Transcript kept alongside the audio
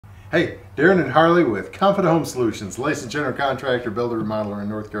Hey, Darren and Harley with Confident Home Solutions, licensed general contractor, builder, remodeler in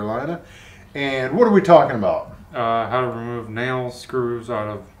North Carolina. And what are we talking about? How to remove nails, screws out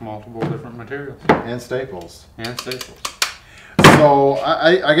of multiple different materials. And staples. And staples. So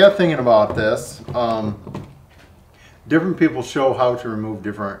I got thinking about this. Different people show how to remove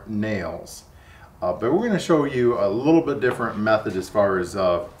different nails. But we're going to show you a little bit different method as far as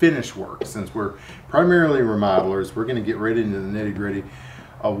finish work. Since we're primarily remodelers, we're going to get right into the nitty-gritty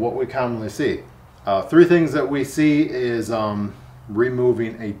of what we commonly see. Three things that we see is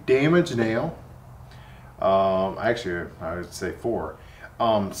removing a damaged nail. Actually, I would say four.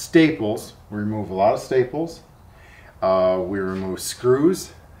 Staples. We remove a lot of staples. We remove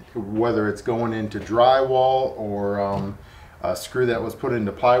screws, whether it's going into drywall or a screw that was put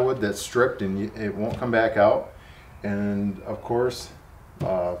into plywood that's stripped and it won't come back out. And of course,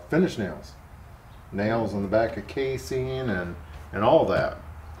 finish nails. Nails on the back of casing and all that.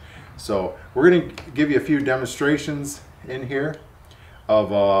 So we're going to give you a few demonstrations in here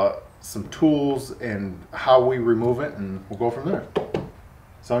of some tools and how we remove it, and we'll go from there.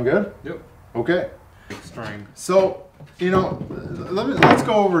 Sound good? Yep. Okay. String. So, you know, let's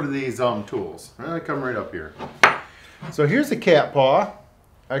go over to these tools. I'm gonna come right up here. So here's a cat paw.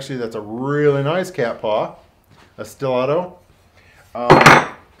 Actually, that's a really nice cat paw, a stiletto.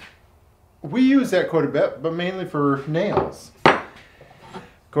 We use that quite a bit, but mainly for nails.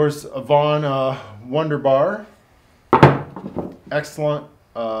 Of course, a Vaughn Wonder Bar, excellent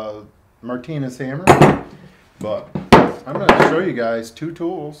Martinez hammer. But I'm going to show you guys two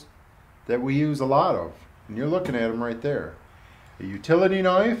tools that we use a lot of, and you're looking at them right there: a utility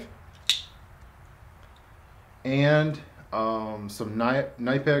knife and some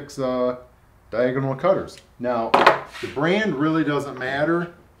Knipex diagonal cutters. Now, the brand really doesn't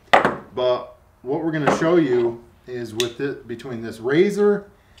matter, but what we're going to show you is with it, between this razor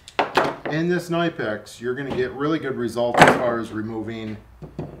and this Knipex, you're going to get really good results as far as removing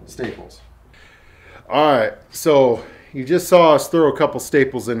staples. Alright, so you just saw us throw a couple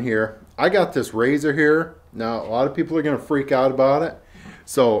staples in here. I got this razor here. Now, a lot of people are going to freak out about it.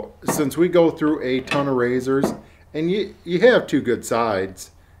 So, since we go through a ton of razors, and you have two good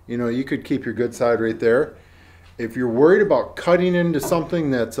sides, you know, you could keep your good side right there. If you're worried about cutting into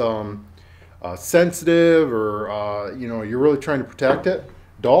something that's sensitive, or you know, you're really trying to protect it,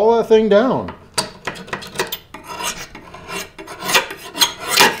 dull that thing down.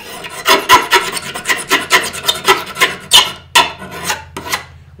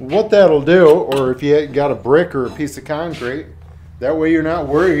 What that'll do, or if you got a brick or a piece of concrete, that way you're not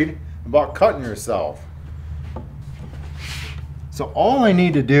worried about cutting yourself. So all I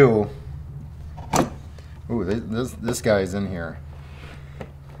need to do, ooh, this guy's in here.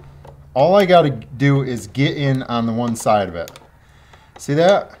 All I got to do is get in on the one side of it. See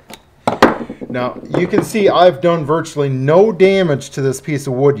that? Now you can see I've done virtually no damage to this piece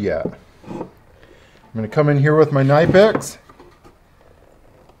of wood yet. I'm going to come in here with my Knipex.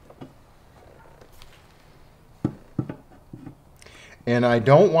 And I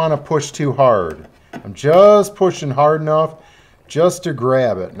don't want to push too hard. I'm just pushing hard enough just to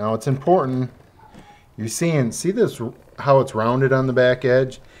grab it. Now it's important, you're seeing, see this, how it's rounded on the back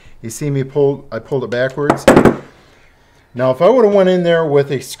edge? You see me I pulled it backwards. Now if I would have went in there with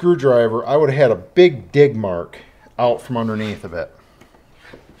a screwdriver, I would have had a big dig mark out from underneath of it.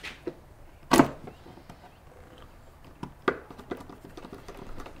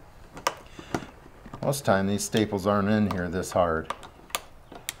 Most of the time these staples aren't in here this hard.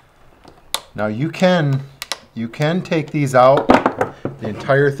 Now you can take these out, the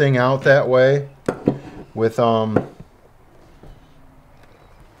entire thing out that way with I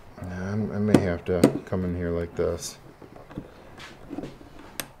may have to come in here like this.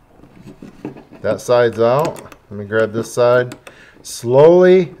 That side's out. Let me grab this side.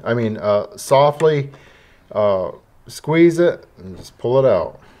 Slowly, softly squeeze it and just pull it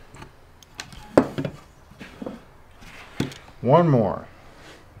out. One more.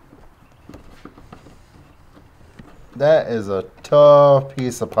 That is a tough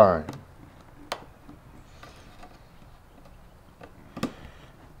piece of pine.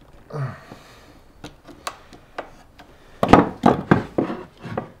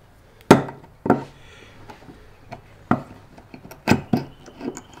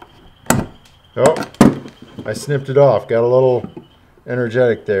 Oh, I snipped it off. Got a little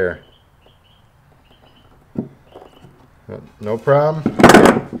energetic there. No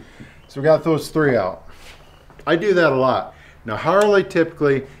problem. So we got those three out. I do that a lot. Now Harley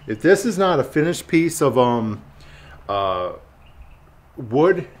typically, if this is not a finished piece of wood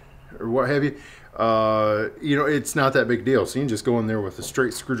or what have you, you know, it's not that big deal. So you can just go in there with a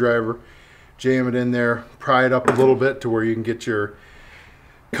straight screwdriver, jam it in there, pry it up a little bit to where you can get your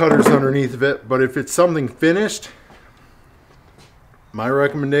cutters underneath of it. But if it's something finished, my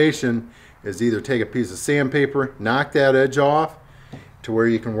recommendation is either take a piece of sandpaper, knock that edge off to where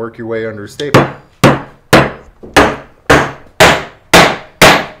you can work your way under a staple.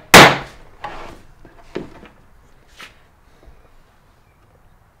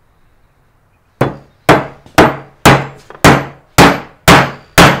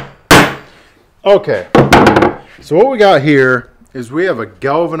 Okay, so what we got here is we have a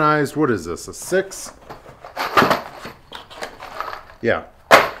galvanized, what is this, a 6? Yeah,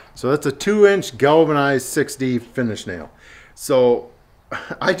 so that's a 2-inch galvanized 6D finish nail. So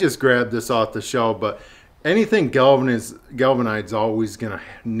I just grabbed this off the shelf, but anything galvanized is always going to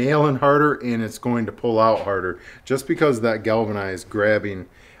nail in harder, and it's going to pull out harder just because of that galvanized grabbing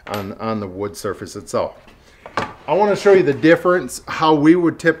on the wood surface itself. I want to show you the difference, how we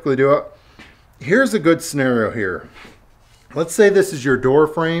would typically do it. Here's a good scenario here. Let's say this is your door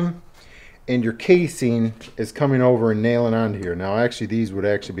frame and your casing is coming over and nailing onto here. Now actually these would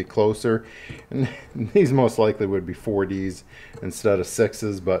actually be closer, and these most likely would be 4Ds instead of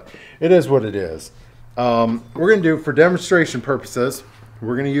 6s, but it is what it is. We're going to do, for demonstration purposes,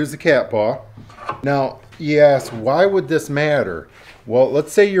 we're going to use the cat paw. Now you ask, why would this matter? Well,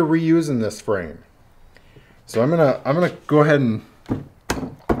 let's say you're reusing this frame. So I'm gonna go ahead and,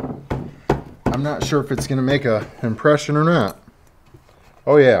 I'm not sure if it's going to make an impression or not.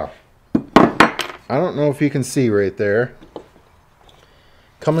 Oh yeah. I don't know if you can see right there.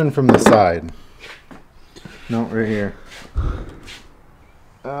 Coming from the side. No, right here.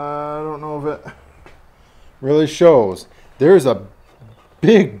 I don't know if it really shows. There's a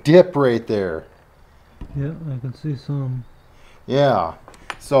big dip right there. Yeah, I can see some. Yeah.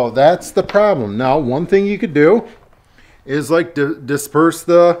 So that's the problem. Now, one thing you could do is like disperse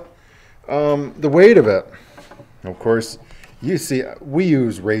the weight of it. Of course, you see, we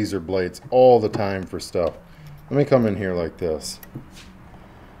use razor blades all the time for stuff. Let me come in here like this.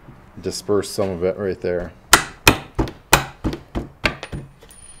 Disperse some of it right there.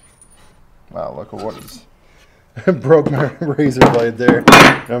 Wow, look at what is... broke my razor blade there.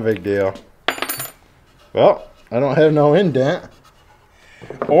 No big deal. Well, I don't have no indent.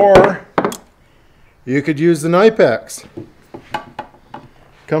 Or you could use the Knipex.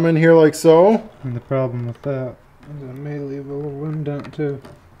 Come in here like so. And the problem with that is it may leave a little indent too.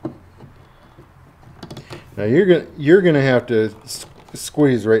 Now you're gonna have to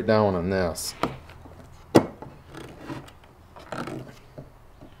squeeze right down on this.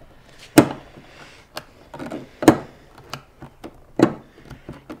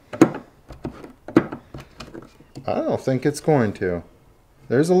 I don't think it's going to.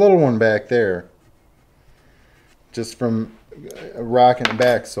 There's a little one back there. Just from rocking it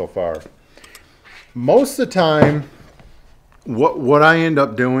back so far. Most of the time, what I end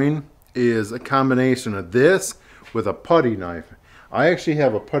up doing is a combination of this with a putty knife. I actually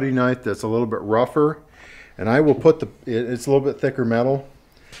have a putty knife that's a little bit rougher, and I will put it's a little bit thicker metal.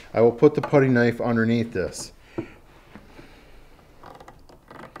 I will put the putty knife underneath this.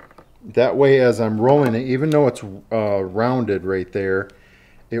 That way, as I'm rolling it, even though it's rounded right there,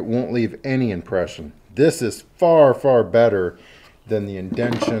 it won't leave any impression. This is far, far better than the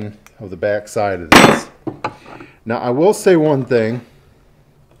indentation of the back side of this. Now, I will say one thing,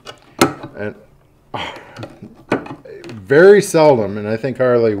 and very seldom, and I think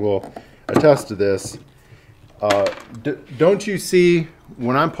Harley will attest to this, don't you see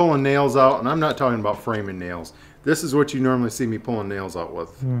when I'm pulling nails out, and I'm not talking about framing nails, this is what you normally see me pulling nails out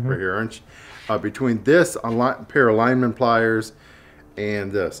with right here, aren't you? Between this pair of lineman pliers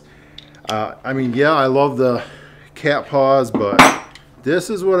and this. I mean, yeah, I love the cat paws, but this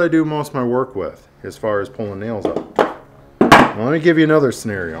is what I do most of my work with as far as pulling nails out. Now, let me give you another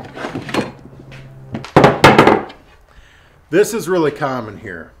scenario. This is really common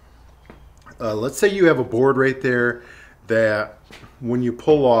here. Let's say you have a board right there that when you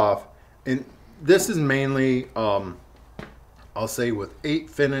pull off, and this is mainly, I'll say with 8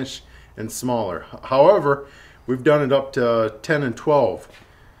 finish and smaller. However, we've done it up to 10 and 12.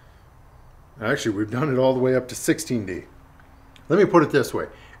 Actually, we've done it all the way up to 16D. Let me put it this way.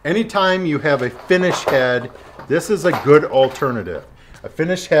 Anytime you have a finish head, this is a good alternative. A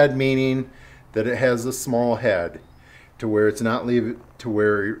finish head meaning that it has a small head to where it's not to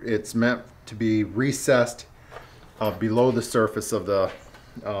where it's meant to be recessed below the surface of the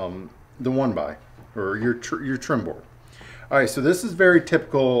 1x or your trim board. All right, so this is very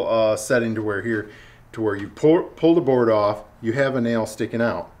typical setting to where you pull the board off, you have a nail sticking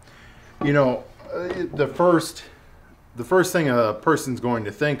out. You know, the first thing a person's going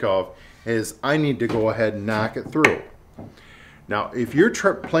to think of is I need to go ahead and knock it through. Now, if you're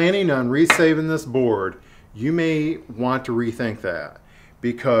planning on resaving this board, you may want to rethink that,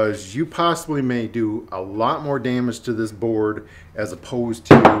 because you possibly may do a lot more damage to this board as opposed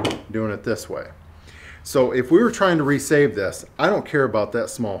to doing it this way. So if we were trying to resave this, I don't care about that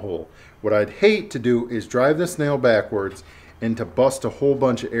small hole. What I'd hate to do is drive this nail backwards and to bust a whole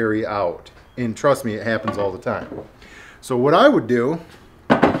bunch of area out. And trust me, it happens all the time. So what I would do,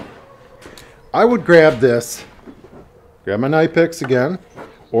 I would grab my knife picks again,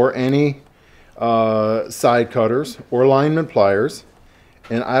 or any side cutters or lineman pliers,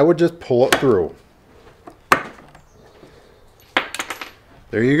 and I would just pull it through.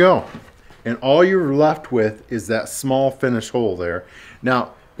 There you go. And all you're left with is that small finish hole there.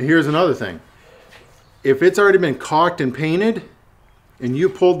 Now, here's another thing. If it's already been caulked and painted, and you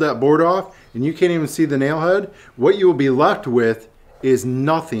pulled that board off, and you can't even see the nail head, what you will be left with is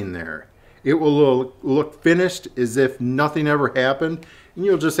nothing there. It will look finished as if nothing ever happened, and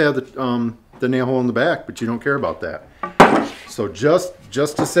you'll just have the nail hole in the back, but you don't care about that. So just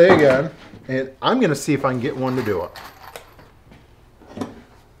to say again, and I'm going to see if I can get one to do it.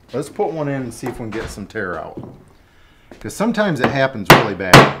 Let's put one in and see if we can get some tear out, because sometimes it happens really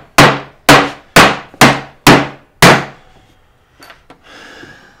bad.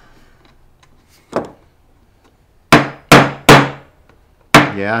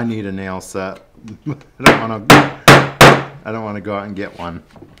 Yeah, I need a nail set. I don't want to go out and get one.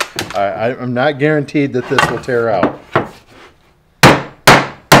 I'm not guaranteed that this will tear out.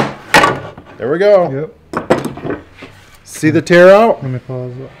 There we go. Yep. See the tear out? Let me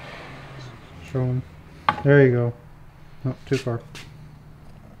pause it. Show them. There you go. Oh, too far.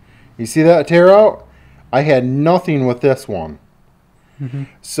 You see that tear out? I had nothing with this one. Mm-hmm.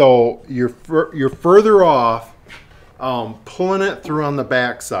 So you're further off pulling it through on the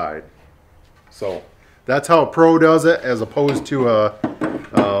back side. So that's how a pro does it, as opposed to a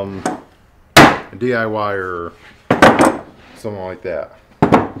DIY or something like that.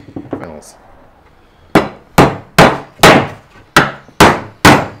 Finals.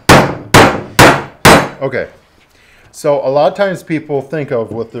 Okay, so a lot of times people think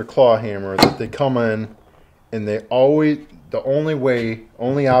of with their claw hammer that they come in and the only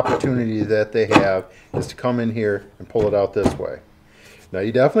opportunity that they have is to come in here and pull it out this way. Now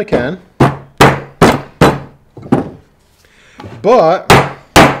you definitely can, but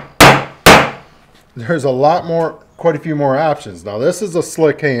there's quite a few more options. Now this is a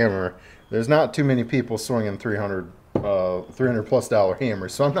slick hammer. There's not too many people swinging $300 plus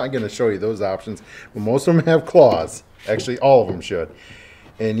hammers, so I'm not going to show you those options. But most of them have claws. Actually, all of them should.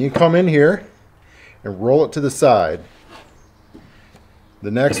 And you come in here and roll it to the side.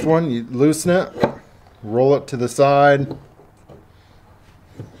 The next one, you loosen it, roll it to the side.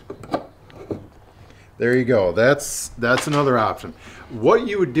 There you go. That's another option. What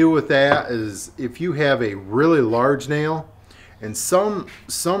you would do with that is, if you have a really large nail, and some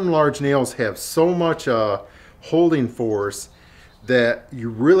large nails have so much holding force that you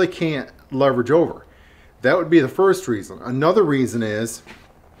really can't leverage over. That would be the first reason. Another reason is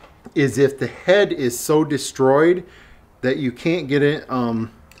if the head is so destroyed that you can't get it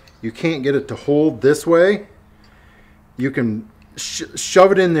to hold this way, you can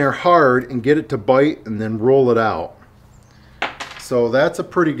shove it in there hard and get it to bite and then roll it out. So that's a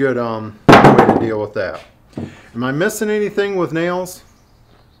pretty good way to deal with that. Am I missing anything with nails?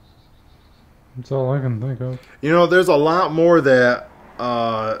 That's all I can think of. You know, there's a lot more that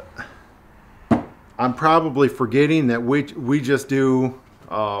I'm probably forgetting that we just do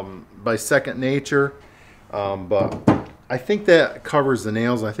by second nature. But I think that covers the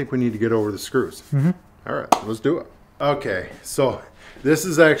nails. I think we need to get over the screws. Mm-hmm. All right, let's do it. Okay, so this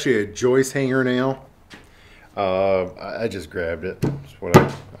is actually a joist hanger nail. I just grabbed it. That's what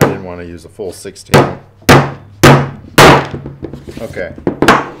I didn't want to use a full 16. Okay.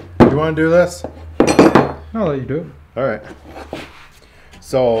 You want to do this? I'll let you do it. All right.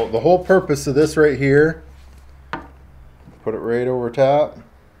 So the whole purpose of this right here, put it right over top.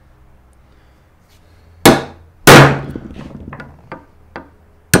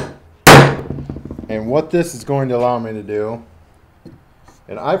 And what this is going to allow me to do,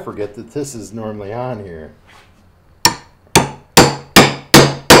 and I forget that this is normally on here.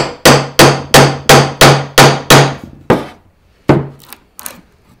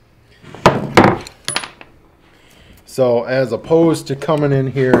 So as opposed to coming in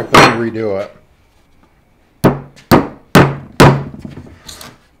here, let me redo it.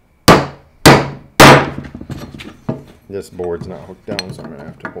 This board's not hooked down, so I'm going to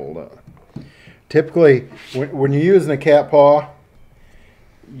have to hold it. typically, when you're using a cat paw,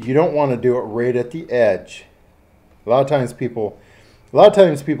 you don't want to do it right at the edge. A lot of times people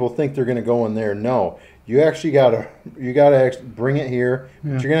think they're going to go in there. No, you gotta actually bring it here,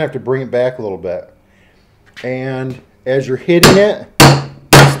 Yeah. but you're gonna have to bring it back a little bit. And as you're hitting it,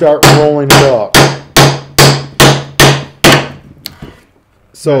 start rolling it up.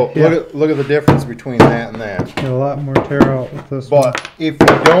 So Yeah. look at the difference between that and that. Get a lot more tear out with this one. But if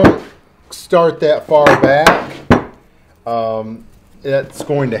you don't start that far back, that's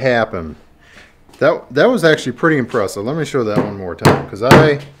going to happen. That was actually pretty impressive. Let me show that one more time, because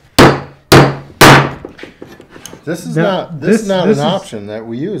this is not an option that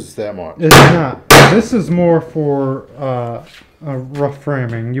we use that much. It's not. This is more for rough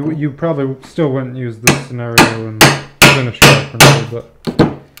framing. You probably still wouldn't use this scenario in finish carpentry, but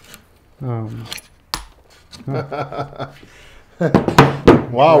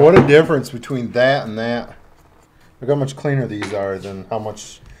wow, what a difference between that and that. Look how much cleaner these are than how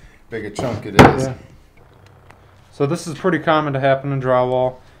much big a chunk it is. Yeah. So this is pretty common to happen in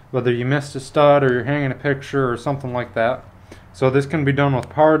drywall, whether you missed a stud or you're hanging a picture or something like that. So this can be done with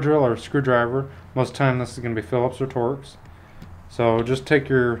power drill or screwdriver. Most of the time this is going to be Phillips or Torx. So just take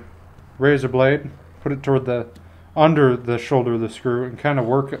your razor blade, put it toward the under the shoulder of the screw, and kind of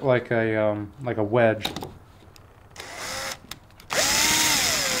work it like a wedge.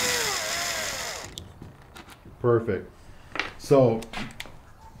 Perfect. So,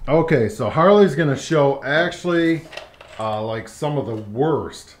 okay, so Harley's going to show actually like some of the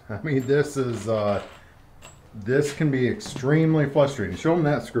worst. I mean, this can be extremely frustrating. Show them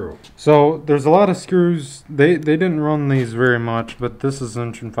that screw. So there's a lot of screws. They didn't run these very much, but this is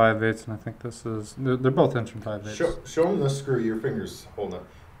 1 5/8, and I think this is they're both 1 5/8. Show them this screw. Your fingers holding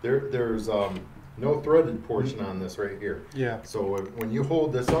it. There's no threaded portion on this right here. Yeah. So when you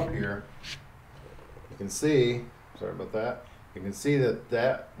hold this up here, you can see. Sorry about that. You can see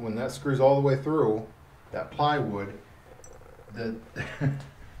that when that screws all the way through that plywood, that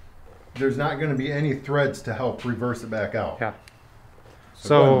there's not going to be any threads to help reverse it back out. Yeah. So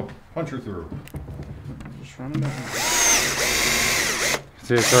So go ahead and punch her through. just run it down.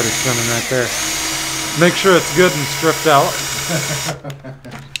 See, it's already spinning right there. Make sure it's good and stripped out.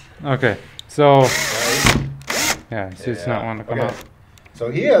 Okay. So yeah, see, it's not wanting to come out. So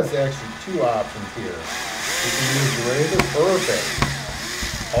he has actually two options here. He can use the razor. Perfect.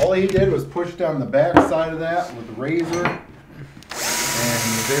 All he did was push down the back side of that with the razor, and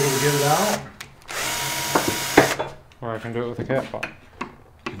was able to get it out. Or I can do it with a cat paw.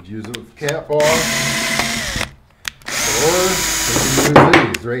 You could use it with the cat paw, or you can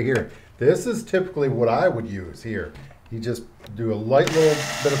use these right here. This is typically what I would use here. You just do a light little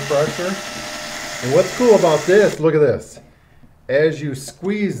bit of pressure. And what's cool about this, look at this. As you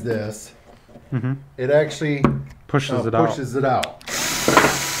squeeze this, it actually Pushes it out.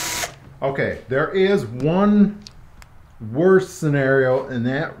 Okay, there is one worse scenario, and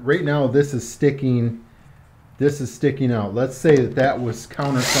that right now this is sticking out. Let's say that was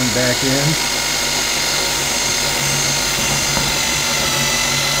countersunk back in.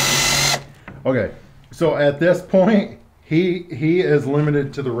 Okay, so at this point, he is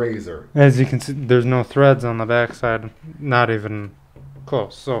limited to the razor. As you can see, there's no threads on the backside, not even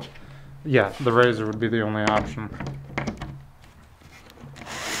close. So, yeah, the razor would be the only option.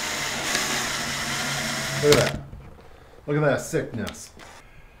 Look at that. Look at that sickness.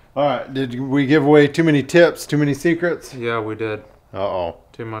 All right, did we give away too many tips, too many secrets? Yeah, we did. Uh-oh.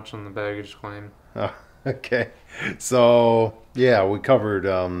 Too much on the baggage claim. Okay. So, yeah, we covered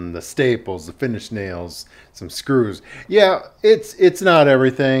the staples, the finish nails, some screws. Yeah, it's not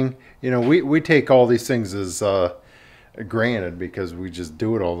everything. You know, we take all these things as granted because we just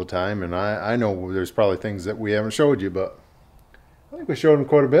do it all the time. And I know there's probably things that we haven't showed you, but I think we showed them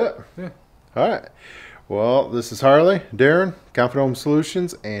quite a bit. Yeah. All right. Well, this is Harley, Darren, Confident Home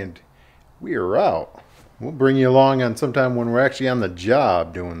Solutions, and we are out. We'll bring you along on sometime when we're actually on the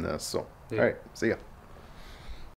job doing this. So, Yeah. all right, see ya.